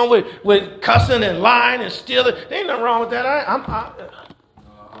nothing wrong with cussing and lying and stealing. There ain't nothing wrong with that.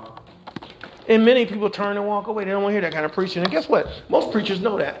 And many people turn and walk away. They don't want to hear that kind of preaching. And guess what? Most preachers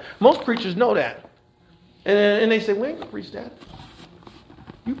know that. And they say, we ain't going to preach that.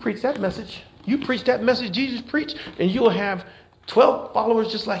 You preach that message. You preach that message Jesus preached, and you'll have 12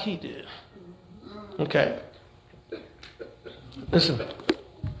 followers just like he did. Okay? Listen.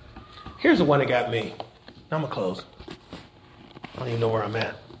 Here's the one that got me. I'm going to close. I don't even know where I'm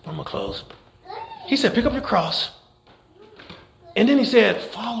at. I'm going to close. He said, pick up your cross. And then he said,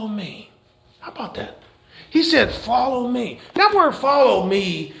 follow me. How about that? He said, follow me. That word follow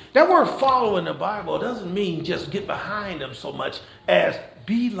me, that word follow in the Bible doesn't mean just get behind them so much as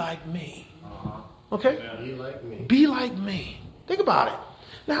be like me. Okay? Be like me. Be like me. Think about it.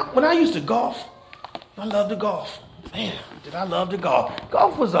 Now, when I used to golf, I loved to golf. Man, did I love to golf.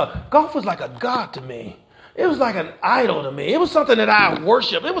 Golf was like a god to me. it was like an idol to me. It was something that I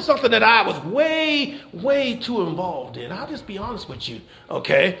worshiped. It was something that I was way, way too involved in. I'll just be honest with you,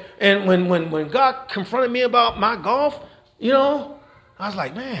 okay? And when God confronted me about my golf, you know, I was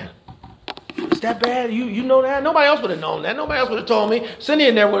like, man, is that bad? You know that? Nobody else would have known that. Nobody else would have told me.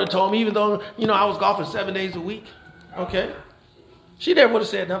 Cindy never would have told me, even though, you know, I was golfing 7 days a week, okay? She never would have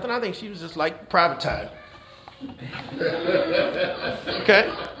said nothing. I think she was just like private time.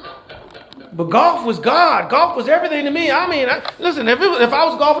 Okay? But golf was God. Golf was everything to me. I mean, listen, if I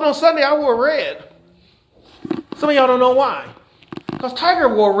was golfing on Sunday, I wore red. Some of y'all don't know why. Because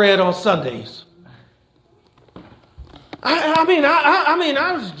Tiger wore red on Sundays. I mean,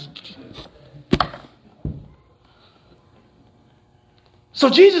 I was... So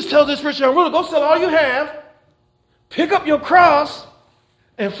Jesus tells this rich young ruler, go sell all you have, pick up your cross,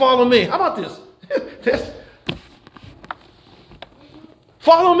 and follow me. How about this?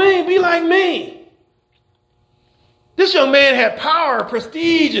 Follow me, be like me. This young man had power,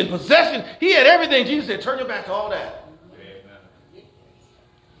 prestige, and possession. He had everything. Jesus said, turn your back to all that.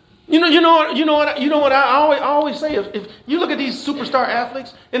 You know what I always say? If you look at these superstar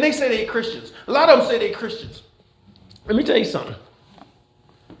athletes, and they say they're Christians. A lot of them say they're Christians. Let me tell you something.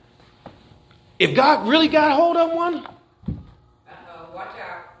 If God really got hold of one, watch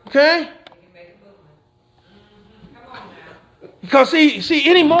out. okay? Because see,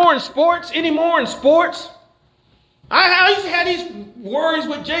 any more in sports, I used to have these worries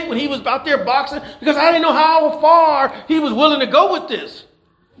with Jake when he was out there boxing because I didn't know how far he was willing to go with this.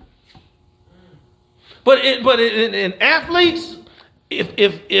 But in athletes,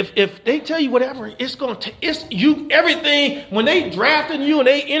 if they tell you whatever, it's going to it's you everything. When they drafting you and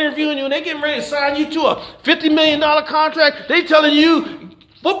they interviewing you and they getting ready to sign you to a $50 million contract, they telling you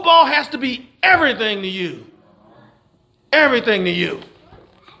football has to be everything to you. Everything to you.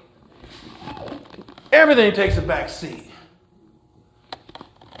 Everything takes a back seat.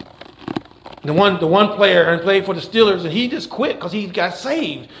 The one player and played for the Steelers, and he just quit because he got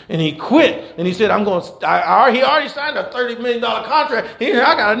saved, and he quit, and he said, he already signed a $30 million contract. He said,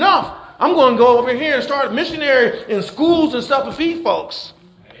 I got enough. I'm going to go over here and start a missionary in schools and stuff to feed folks.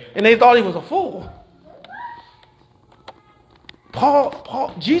 And they thought he was a fool.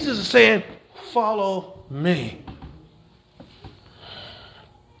 Jesus is saying, follow me.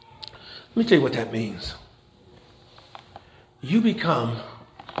 Let me tell you what that means. You become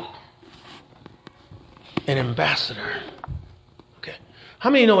an ambassador. Okay. How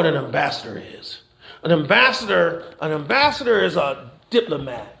many know what an ambassador is? An ambassador is a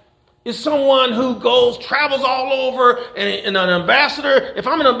diplomat. It's someone who travels all over, and an ambassador, if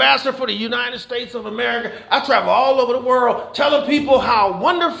I'm an ambassador for the United States of America, I travel all over the world telling people how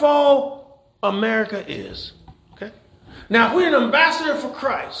wonderful America is. Okay. Now, if we're an ambassador for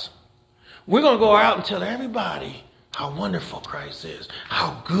Christ, we're going to go out and tell everybody how wonderful Christ is,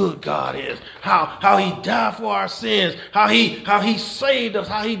 how good God is, how he died for our sins, how he saved us,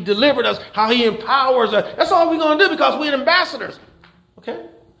 how he delivered us, how he empowers us. That's all we're going to do because we're ambassadors. Okay?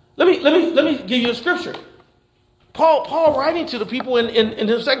 Let me give you a scripture. Paul writing to the people in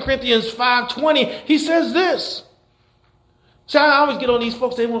 2 Corinthians 5:20, he says this. See, I always get on these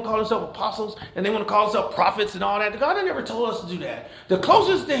folks, they want to call themselves apostles, and they want to call themselves prophets and all that. God never told us to do that. The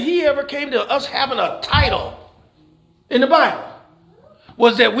closest that he ever came to us having a title in the Bible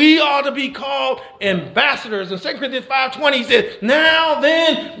was that we ought to be called ambassadors. In 2 Corinthians 5:20, he said, now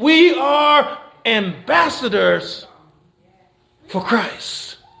then, we are ambassadors for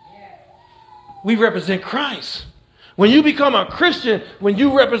Christ. We represent Christ. When you become a Christian, when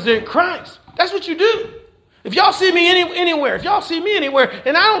you represent Christ, that's what you do. If y'all see me anywhere,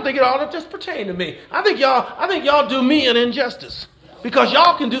 and I don't think it ought to just pertain to me. I think y'all do me an injustice. Because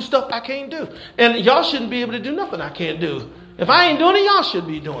y'all can do stuff I can't do. And y'all shouldn't be able to do nothing I can't do. If I ain't doing it, y'all should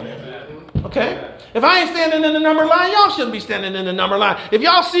be doing it. Okay? If I ain't standing in the number line, y'all shouldn't be standing in the number line. If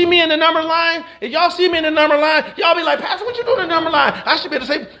y'all see me in the number line, y'all be like, Pastor, what you doing in the number line? I should be able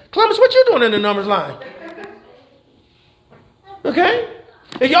to say, Columbus, what you doing in the numbers line? Okay?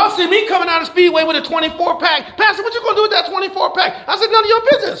 If y'all see me coming out of Speedway with a 24-pack, Pastor, what you going to do with that 24-pack? I said, none of your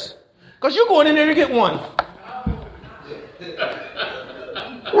business. Because you're going in there to get one.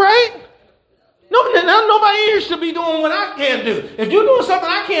 Right? Nobody here should be doing what I can't do. If you're doing something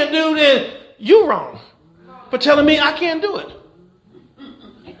I can't do, then you're wrong for telling me I can't do it.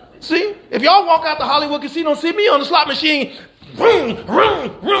 See? If y'all walk out the Hollywood Casino and see me on the slot machine, vroom,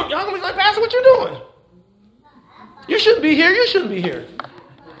 vroom, vroom, y'all going to be like, Pastor, what you doing? You shouldn't be here. You shouldn't be here.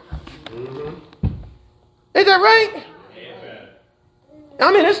 Ain't that right?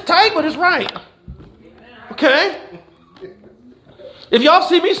 I mean, it's tight, but it's right. Okay? If y'all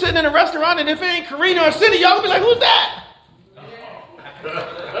see me sitting in a restaurant and if it ain't Karina or Cindy, y'all will be like, who's that?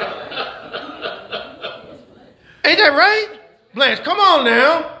 Ain't that right? Blanche, come on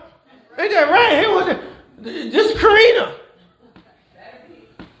now. Ain't that right? Hey, this is Karina.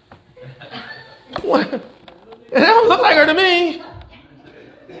 What? And that don't look like her to me.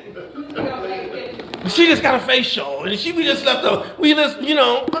 She just got a facial, and we just no.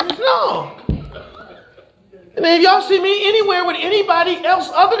 And then if y'all see me anywhere with anybody else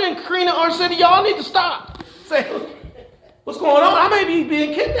other than Karina or Cindy, y'all need to stop. Say, what's going on? I may be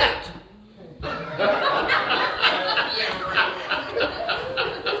being kidnapped.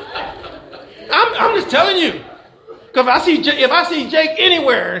 I'm just telling you. Because if I see Jake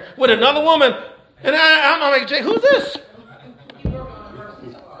anywhere with another woman, and I'm like, Jake, who's this?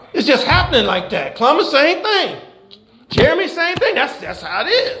 It's just happening like that. Columbus, same thing. Jeremy, same thing. That's how it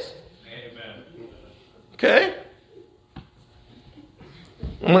is. Amen. Okay?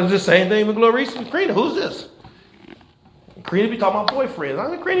 I'm going to do the same thing with Glorice and Karina. Who's this? Karina be talking about boyfriends.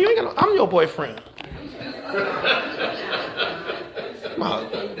 I'm like, Karina, you ain't got no, I'm your boyfriend.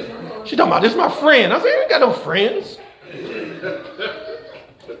 She talking about, this is my friend. I said, you ain't got no friends.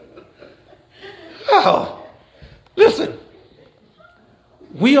 Oh, listen.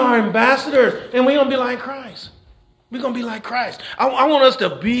 We are ambassadors, and we're going to be like Christ. We're going to be like Christ. I want us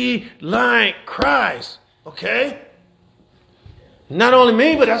to be like Christ, okay? Not only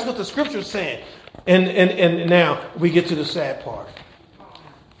me, but that's what the scripture is saying. And now we get to the sad part.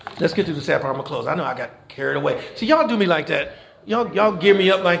 Let's get to the sad part. I'm going to close. I know I got carried away. See, y'all do me like that. Y'all gear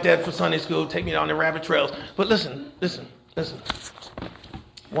me up like that for Sunday school, take me down the rabbit trails. But listen.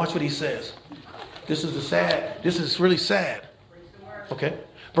 Watch what he says. This is really sad. Okay,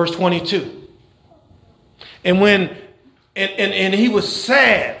 verse 22. And when he was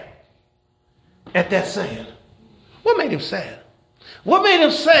sad at that saying. What made him sad? What made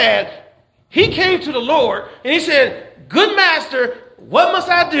him sad? He came to the Lord and he said, "Good master, what must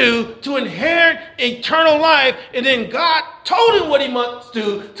I do to inherit eternal life?" And then God told him what he must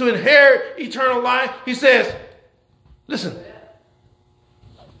do to inherit eternal life. He says, listen.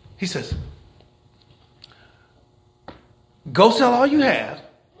 He says, "Go sell all you have,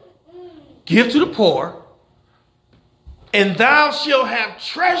 give to the poor, and thou shalt have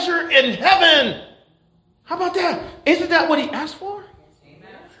treasure in heaven." How about that? Isn't that what he asked for?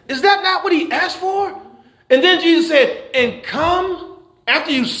 Is that not what he asked for? And then Jesus said, "And come,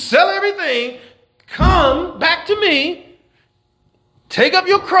 after you sell everything, come back to me, take up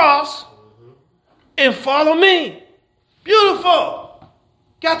your cross, and follow me." Beautiful.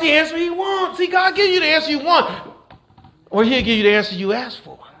 Got the answer you want. See, God gives you the answer you want. Or he'll give you the answer you asked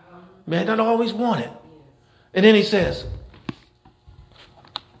for. Man, don't always want it. And then he says,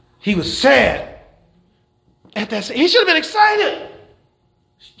 he was sad at that. He should have been excited.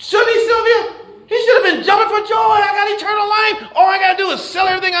 Shouldn't he, Sylvia? He should have been jumping for joy. I got eternal life. All I got to do is sell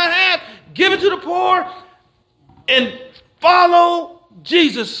everything I have, give it to the poor, and follow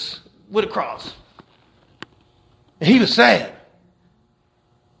Jesus with a cross. And he was sad.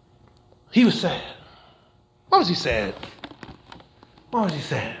 He was sad. Why was he sad? Why was he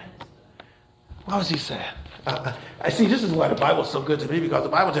sad? Why was he sad? I see, this is why the Bible is so good to me, because the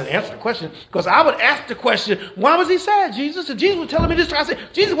Bible doesn't answer the question. Because I would ask the question, why was he sad, Jesus? And Jesus was telling me this. I said,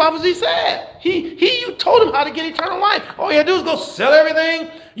 Jesus, why was he sad? You told him how to get eternal life. All he had to do is go sell everything,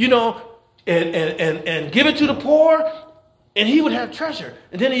 and give it to the poor, and he would have treasure.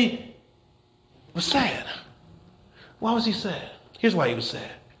 And then he was sad. Why was he sad? Here's why he was sad.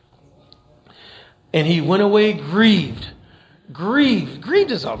 And he went away grieved.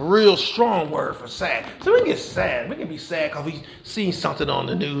 Grieved is a real strong word for sad. So we can get sad. We can be sad because we seen something on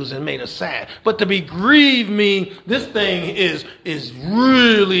the news and made us sad. But to be grieved means this thing is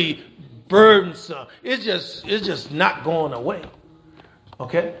really burdensome. It's just not going away.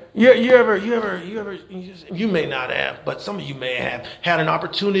 Okay? You may not have, but some of you may have had an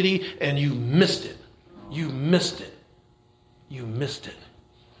opportunity and you missed it. You missed it.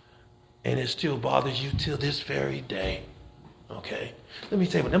 And it still bothers you till this very day. Okay? Let me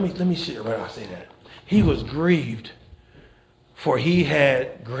share where I say that. He was grieved, for he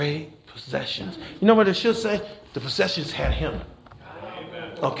had great possessions. You know what it should say? The possessions had him.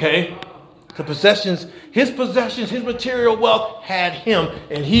 Okay? The possessions, his material wealth had him,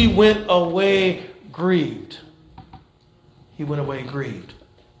 and he went away grieved. He went away grieved.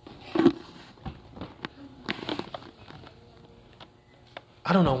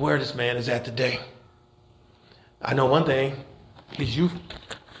 I don't know where this man is at today. I know one thing. His youth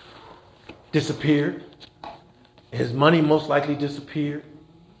disappeared. His money most likely disappeared.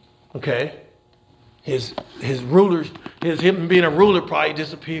 Okay? His rulers, him being a ruler probably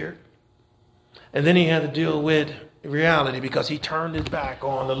disappeared. And then he had to deal with reality because he turned his back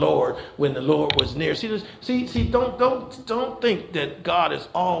on the Lord when the Lord was near. See, don't think that God is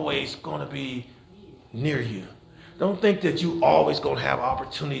always going to be near you. Don't think that you always going to have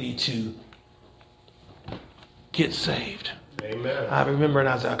opportunity to get saved. Amen. I remember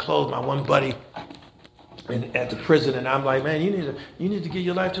as I closed, my one buddy at the prison, and I'm like, man, you need to give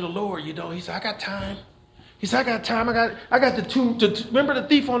your life to the Lord. You know, he said, I got time. He said, I got time. I got the two. Remember the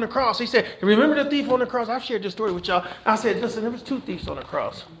thief on the cross? He said, remember the thief on the cross? I've shared this story with y'all. I said, listen, there was two thieves on the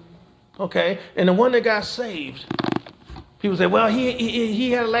cross. Okay, and the one that got saved, people say, well, he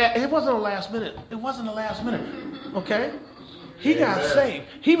had it wasn't a last minute. It wasn't a last minute. Okay, he got saved.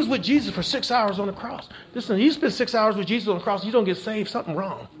 He was with Jesus for 6 hours on the cross. Listen, you spend 6 hours with Jesus on the cross, you don't get saved. Something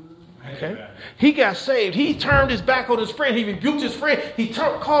wrong. Okay, amen. He got saved. He turned his back on his friend. He rebuked his friend. He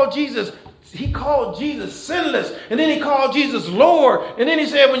called Jesus. He called Jesus sinless, and then he called Jesus Lord, and then he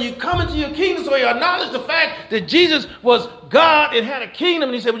said, when you come into your kingdom, so you acknowledge the fact that Jesus was God and had a kingdom,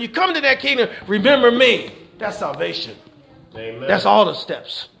 and he said, when you come into that kingdom, remember me. That's salvation. Amen. That's all the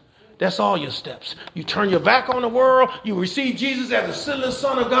steps. That's all your steps. You turn your back on the world, you receive Jesus as the sinless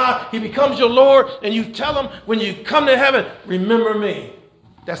Son of God, he becomes your Lord, and you tell him, when you come to heaven, remember me.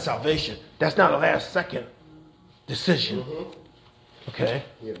 That's salvation. That's not a last second decision. Mm-hmm. Okay?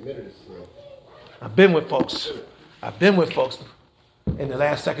 He admitted it. I've been with folks in the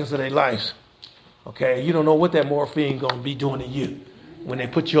last seconds of their lives. Okay, you don't know what that morphine going to be doing to you when they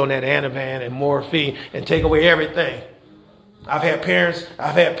put you on that Ativan and morphine and take away everything. I've had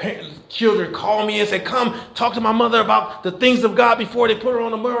children call me and say, come talk to my mother about the things of God before they put her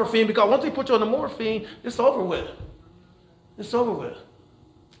on the morphine, because once they put you on the morphine, it's over with. It's over with.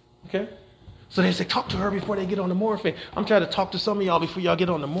 Okay? So they say, talk to her before they get on the morphine. I'm trying to talk to some of y'all before y'all get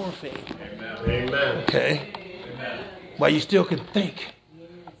on the morphine. Amen. Amen. Okay? Amen. While you still can think.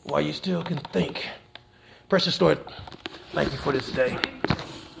 While you still can think. Precious Lord, thank you for this day.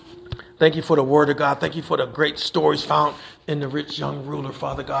 Thank you for the word of God. Thank you for the great stories found in the rich young ruler,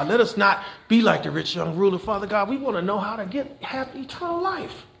 Father God. Let us not be like the rich young ruler, Father God. We want to know how to have eternal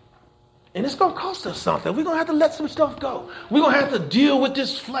life. And it's going to cost us something. We're going to have to let some stuff go. We're going to have to deal with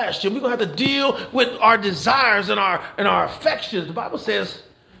this flesh. And we're going to have to deal with our desires and our affections. The Bible says,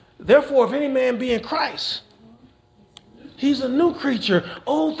 therefore, if any man be in Christ, he's a new creature.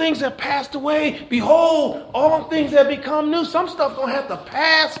 Old things have passed away. Behold, all things have become new. Some stuff going to have to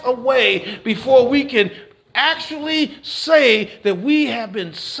pass away before we can actually say that we have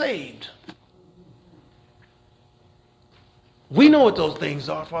been saved. We know what those things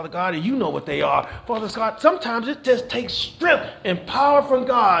are, Father God, and you know what they are. Father God, sometimes it just takes strength and power from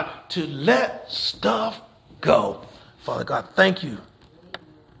God to let stuff go. Father God, thank you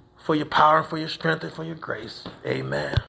for your power, for your strength, and for your grace. Amen.